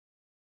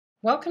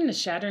Welcome to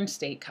Chadron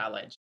State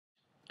College.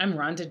 I'm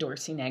Rhonda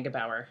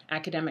Dorsey-Nagebauer,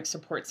 Academic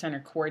Support Center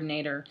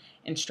Coordinator,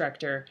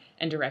 Instructor,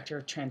 and Director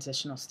of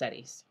Transitional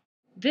Studies.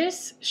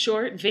 This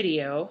short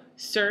video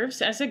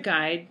serves as a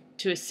guide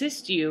to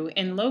assist you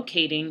in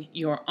locating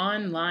your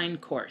online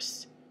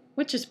course,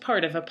 which is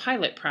part of a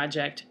pilot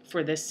project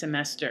for this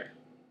semester.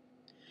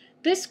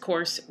 This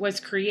course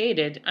was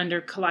created under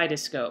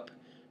Kaleidoscope,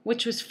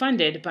 which was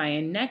funded by a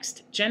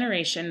Next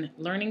Generation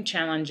Learning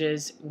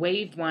Challenges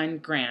Wave 1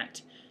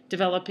 grant,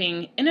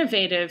 developing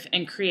innovative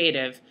and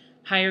creative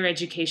higher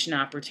education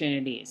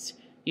opportunities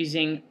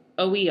using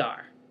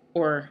OER,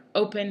 or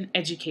Open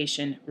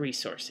Education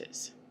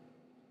Resources.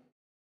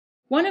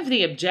 One of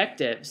the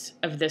objectives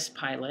of this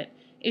pilot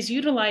is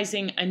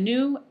utilizing a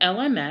new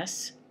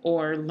LMS,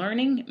 or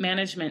Learning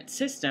Management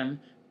System,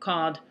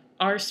 called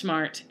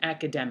rSmart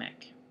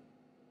Academic.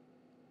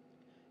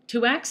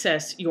 To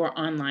access your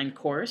online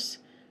course,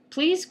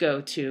 please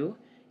go to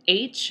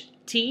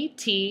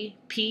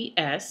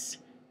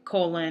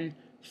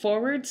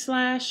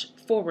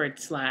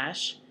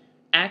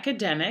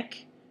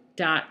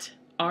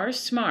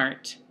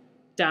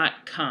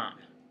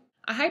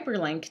A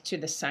hyperlink to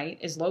the site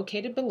is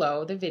located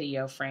below the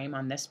video frame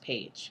on this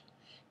page.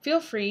 Feel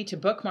free to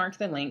bookmark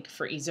the link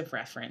for ease of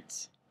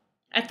reference.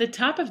 At the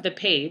top of the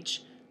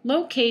page,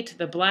 locate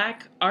the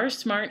black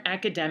rSmart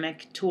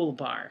Academic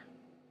toolbar.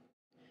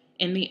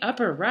 In the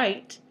upper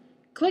right,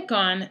 click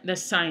on the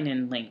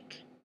Sign-in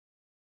link.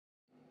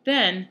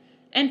 Then,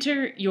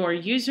 enter your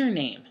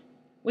username,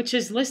 which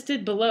is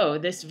listed below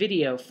this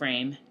video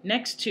frame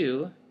next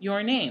to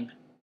your name.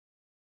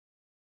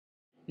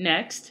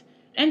 Next,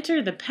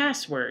 enter the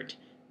password,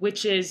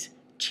 which is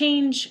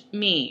Change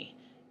Me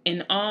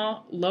in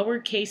all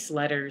lowercase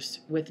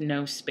letters with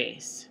no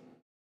space.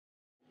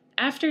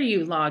 After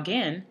you log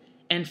in,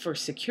 and for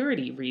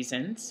security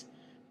reasons,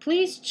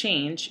 please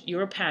change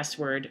your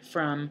password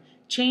from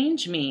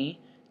Change Me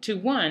to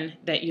one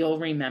that you'll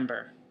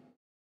remember.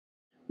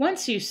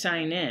 Once you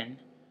sign in,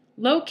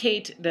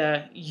 locate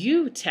the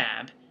You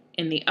tab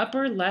in the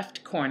upper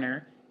left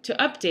corner to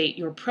update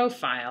your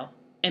profile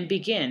and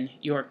begin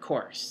your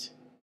course.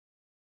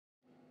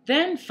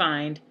 Then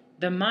find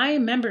the My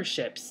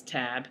Memberships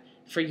tab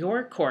for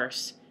your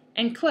course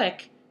and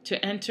click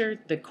to enter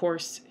the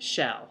course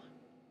shell.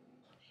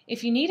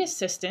 If you need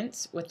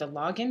assistance with the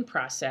login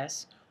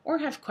process or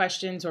have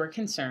questions or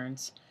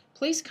concerns,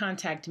 please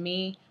contact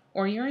me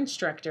or your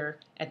instructor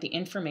at the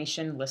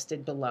information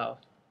listed below.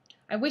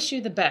 I wish you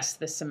the best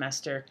this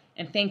semester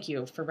and thank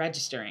you for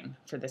registering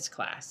for this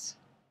class.